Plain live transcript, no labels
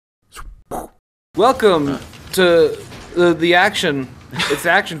Welcome to the action. It's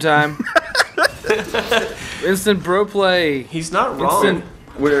action time. Instant bro play. He's not wrong.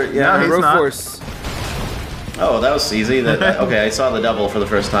 Broforce. Oh, that was easy. Okay, I saw the devil for the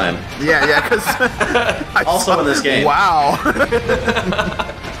first time. Yeah, because also in this game. Wow.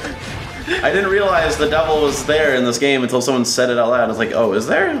 I didn't realize the devil was there in this game until someone said it out loud. I was like, oh, is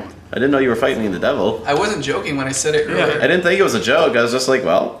there? I didn't know you were fighting the devil. I wasn't joking when I said it earlier. I didn't think it was a joke. I was just like,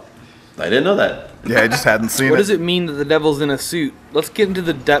 well, I didn't know that. Yeah, I just hadn't seen What does it mean that the devil's in a suit? Let's get into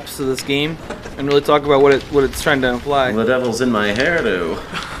the depths of this game and really talk about what it's trying to imply. The devil's in my hairdo.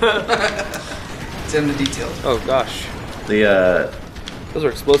 It's in the details. Oh gosh. Those are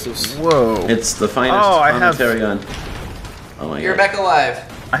explosives. Whoa. It's the finest commentary on. Oh my You're god. back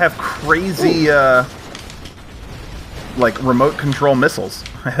alive. I have crazy, like, remote control missiles.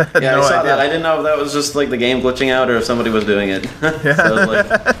 I had Yeah, no I saw idea. that. I didn't know if that was just like the game glitching out or if somebody was doing it. So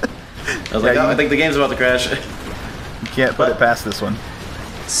I was like, oh, I think the game's about to crash. You can't put it past this one.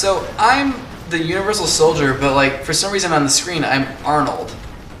 So I'm the Universal Soldier, but like for some reason on the screen I'm Arnold.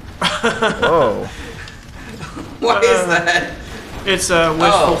 Whoa. Why is that? It's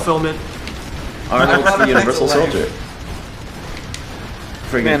wish fulfillment. Arnold's the Universal Soldier.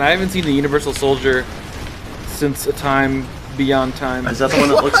 Man, I haven't seen the Universal Soldier since a time beyond time. Is that the one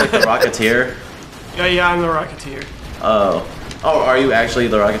that looks like the Rocketeer? Yeah, I'm the Rocketeer. Oh, are you actually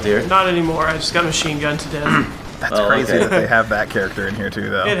the Rocketeer? Not anymore. I just got machine gunned to death. That's crazy that they have that character in here too,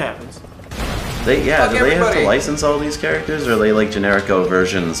 though. It happens. Do they have everybody. to license all these characters, or are they like generico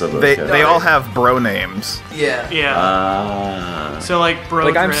versions of those characters? They all have bro names. Yeah. Yeah. So like Bro.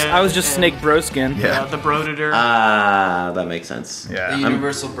 Like I was just Snake Broskin. Yeah. The Brodator. That makes sense. Yeah. The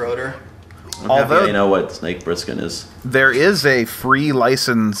Universal Broder. Although I know what Snake Briskin is. There is a free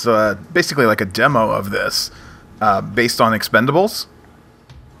license, basically like a demo of this, based on Expendables.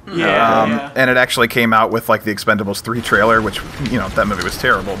 Yeah. And it actually came out with like the Expendables 3 trailer, which, you know, that movie was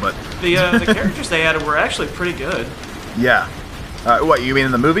terrible, but The characters they added were actually pretty good. yeah. What, you mean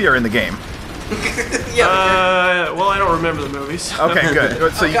in the movie or in the game? Well, I don't remember the movies. Okay,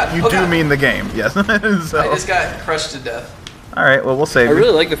 good. So you do mean the game, yes. So, I just got crushed to death. all right, well, we'll save I you.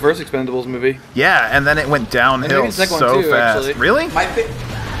 really like the first Expendables movie. Yeah, and then it went downhill the second so one too, fast. actually. Really? My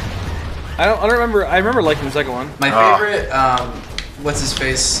I don't remember. I remember liking the second one. my favorite what's his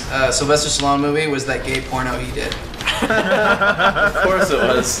face Sylvester Stallone movie was that gay porno he did. Of course it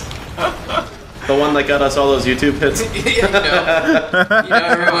was. The one that got us all those YouTube hits. You know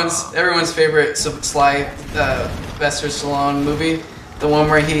everyone's favorite Sylvester Stallone movie, the one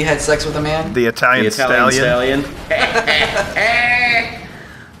where he had sex with a man. The Italian Stallion.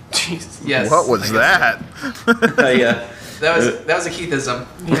 Jesus. Yes. What was that? Yeah. That was a Keithism.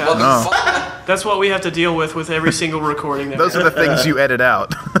 Yeah. Welcome, That's what we have to deal with every single recording. That Those are the things you edit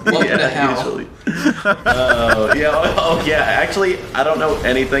out. welcome to hell. Usually. Oh yeah. Actually, I don't know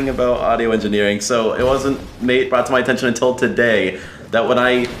anything about audio engineering, so it wasn't brought to my attention until today that when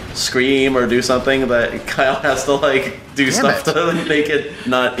I scream or do something, that Kyle has to like do stuff to make it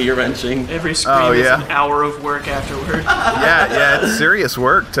not ear wrenching. Every scream is an hour of work afterward. Yeah, it's serious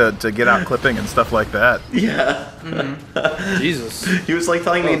work to get out clipping and stuff like that. Yeah. Jesus. He was like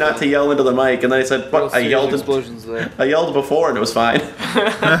telling me not to yell into the mic, and then I said, "What? I yelled. Explosions there. I yelled before, and it was fine."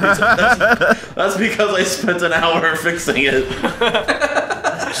 That's because I spent an hour fixing it,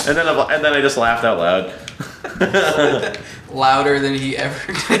 and then I just laughed out loud. Louder than he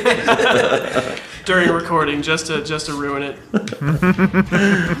ever did. During recording, just to ruin it.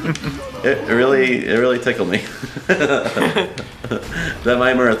 It really tickled me. That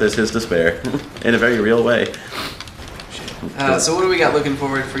my mirth is his despair, in a very real way. So what do we got looking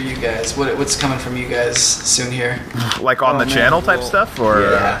forward for you guys? What's coming from you guys soon here? Like on the channel type stuff, or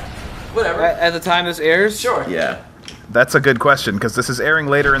Yeah. Whatever. At the time this airs, Sure. Yeah. that's a good question because this is airing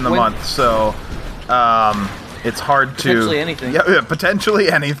later in the month, so it's hard to Potentially anything. Yeah,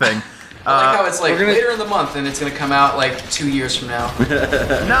 potentially anything. I like how it's like we're gonna- later in the month and it's gonna come out like 2 years from now.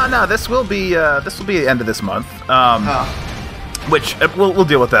 No, this will be the end of this month. Oh. Which we'll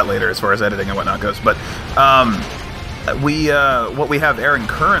deal with that later as far as editing and whatnot goes. But what we have airing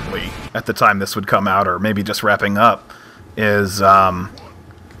currently at the time this would come out, or maybe just wrapping up, is a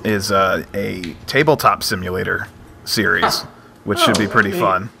tabletop simulator series, which should be pretty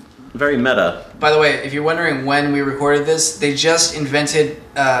fun. Very meta. By the way, if you're wondering when we recorded this, they just invented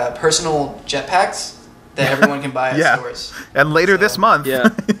personal jetpacks that everyone can buy at Yeah. stores. And later this month,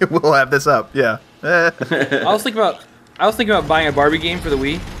 we'll have this up. Yeah. I was thinking about buying a Barbie game for the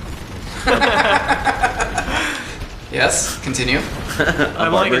Wii. Yes, continue.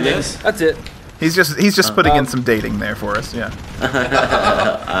 I'm liking this. That's it. He's just putting in some dating there for us. Yeah.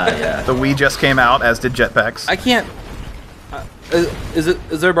 Yeah. The Wii just came out, as did Jetpacks. I can't.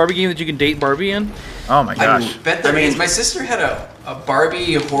 Is there a Barbie game that you can date Barbie in? Oh my gosh. I bet there is. My sister had a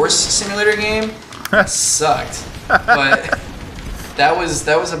Barbie horse simulator game. It sucked, but that was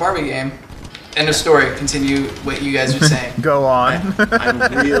a Barbie game. End of story. Continue what you guys were saying. Go on. I'm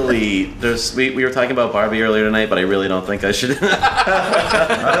really we were talking about Barbie earlier tonight, but I really don't think I should.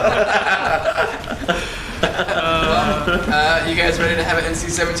 You guys ready to have an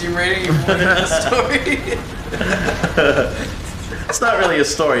NC-17 rating? You wanted a story? It's not really a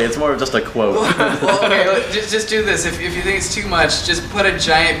story. It's more of just a quote. Well, okay, just do this. If you think it's too much, just put a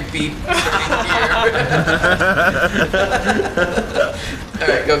giant beep right here. All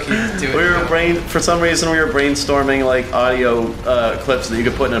right, go Keith. Do it. For some reason we were brainstorming like audio clips that you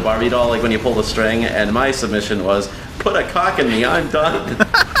could put in a Barbie doll, like when you pull the string. And my submission was, "Put a cock in me. I'm done."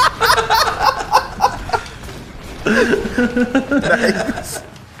 Nice.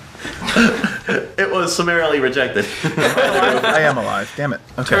 It was summarily rejected. I am alive. Damn it.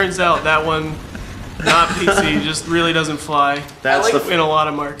 Okay. Turns out that one, not PC, just really doesn't fly. That's In a lot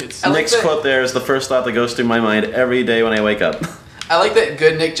of markets. Nick's quote there is the first thought that goes through my mind every day when I wake up. I like that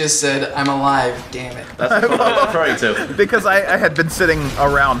Good Nick just said, "I'm alive, damn it." That's what I'm referring to. Because I had been sitting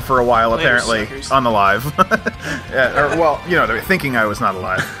around for a while, Later, apparently, suckers. on the live. Yeah, or, well, you know, they were thinking I was not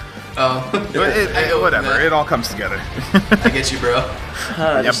alive. Oh. Whatever, that. it all comes together. I get you, bro.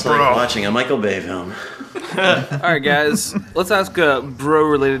 Just bro. like watching a Michael Bay film. All right, guys. Let's ask a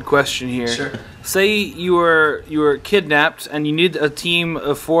bro-related question here. Sure. Say you were kidnapped and you need a team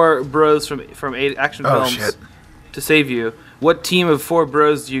of 4 bros from 8 action Oh, films shit. to save you. What team of 4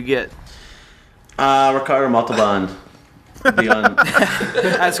 bros do you get? Ricardo Montalban. Beyond.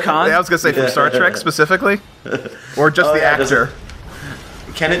 As Khan? I was going to say from Star Trek specifically? Or just Oh, the yeah, does actor?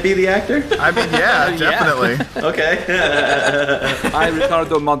 Can it be the actor? I mean, yeah, definitely. Okay. I,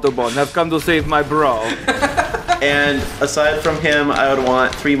 Ricardo Montalban, have come to save my bro. And aside from him, I would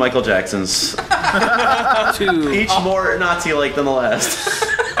want 3 Michael Jacksons. 2. Each more Nazi-like than the last.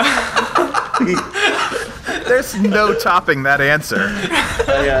 There's no topping that answer.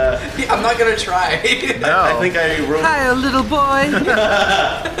 I'm not gonna try. No. I think I wrote... Hi, little boy.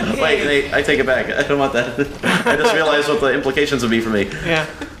 Wait, I take it back. I don't want that. I just realized what the implications would be for me. Yeah.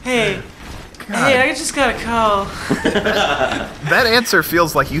 Hey, I just got a call. That answer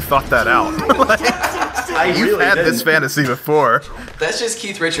feels like you thought that out. You've really had didn't. this fantasy before. That's just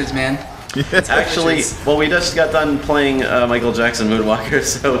Keith Richards, man. Actually, well, we just got done playing Michael Jackson Moonwalker,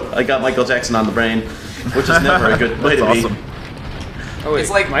 so I got Michael Jackson on the brain, which is never a good way to That's be. awesome. Oh, wait,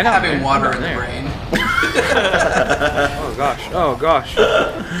 It's like mine not having there. water Not in the there. brain. Oh gosh.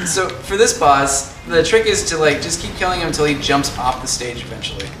 So for this boss, the trick is to like just keep killing him until he jumps off the stage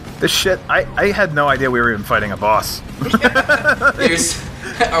eventually. This shit, I had no idea we were even fighting a boss.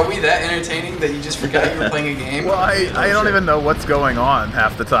 Are we that entertaining that you just forgot you were playing a game? Well, I don't even know what's going on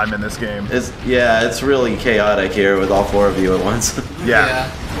half the time in this game. It's really chaotic here with all 4 of you at once. Yeah.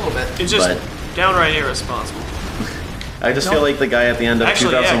 A little bit. It's just But- downright irresponsible. I just feel like the guy at the end of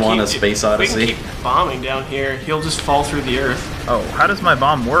Actually, 2001: yeah, A Space Odyssey. If we can keep bombing down here, he'll just fall through the earth. Oh, how does my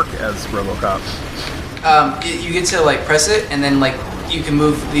bomb work as RoboCop? You get to like press it, and then like you can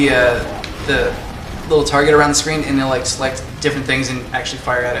move the little target around the screen, and it'll like select different things and actually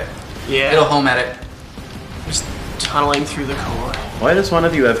fire at it. Yeah. It'll home at it. Just tunneling through the core. Why does one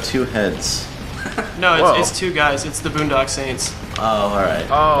of you have 2 heads? No, Whoa. it's 2 guys. It's the Boondock Saints. Oh, all right.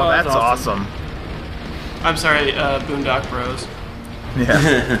 Oh, that's that's awesome. I'm sorry, Boondock Bros.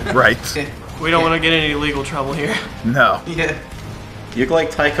 Yeah, right. We don't want to get any legal trouble here. No. Yeah. You look like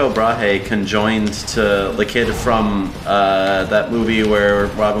Tycho Brahe conjoined to the kid from that movie where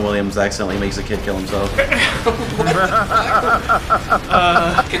Robin Williams accidentally makes a kid kill himself.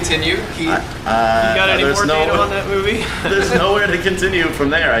 Continue. Keith. You got any there's more no- data on that movie? There's nowhere to continue from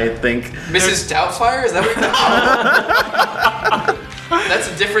there, I think. Mrs. Doubtfire? Is that what you're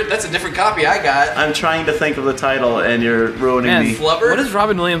That's a different copy I got. I'm trying to think of the title, and you're ruining Man, me. Flubber? what does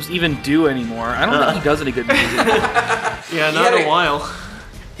Robin Williams even do anymore? I don't think he does any good music. Yeah, not had in a- a while.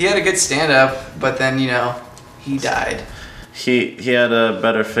 He had a good stand-up, but then, he died. He had a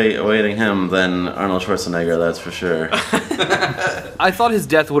better fate awaiting him than Arnold Schwarzenegger, that's for sure. I thought his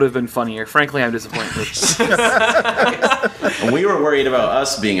death would have been funnier. Frankly, I'm disappointed. And we were worried about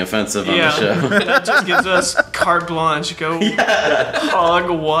us being offensive on the Yeah, show. that just gives us carte blanche. Go hog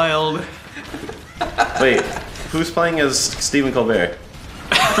wild. Wait, who's playing as Stephen Colbert?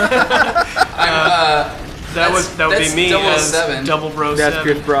 That would that's be me as 007. Double Bro That's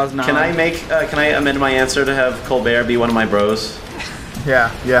 7. Pierce Brosnan. Can I amend my answer to have Colbert be one of my bros?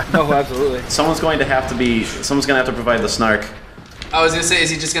 Yeah. Oh, absolutely. Someone's going to have to provide the snark. I was gonna say, is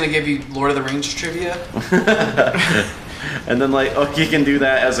he just gonna give you Lord of the Rings trivia? And then, like, you can do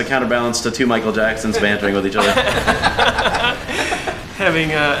that as a counterbalance to two Michael Jacksons bantering with each other.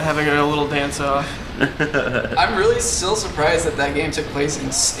 Having a little dance off. I'm really still surprised that game took place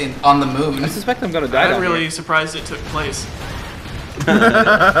on the moon. I suspect I'm gonna die. I'm really surprised it took place.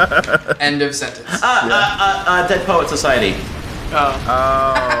 End of sentence. Dead Poet Society. Oh.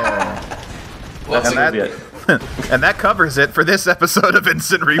 What's That's gonna be it. And that covers it for this episode of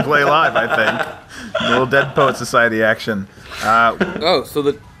Instant Replay Live, I think. A little Dead Poet Society action. So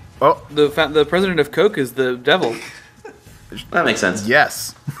the president of Coke is the devil. That makes sense.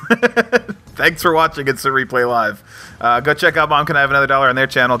 Yes. Thanks for watching Instant Replay Live. Go check out Mom Can I Have Another Dollar on their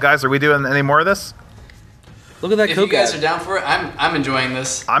channel. Guys, are we doing any more of this? Look at that If Coke you guys ad. are down for it, I'm enjoying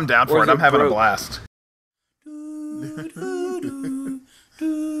this. I'm down for Or it. is I'm it having a broke? blast.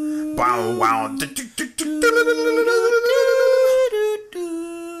 Wow, wow.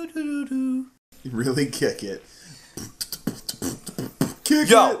 Really kick it.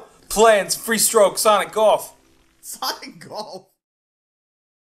 Yo, plans, free stroke, Sonic Golf. Sonic Golf.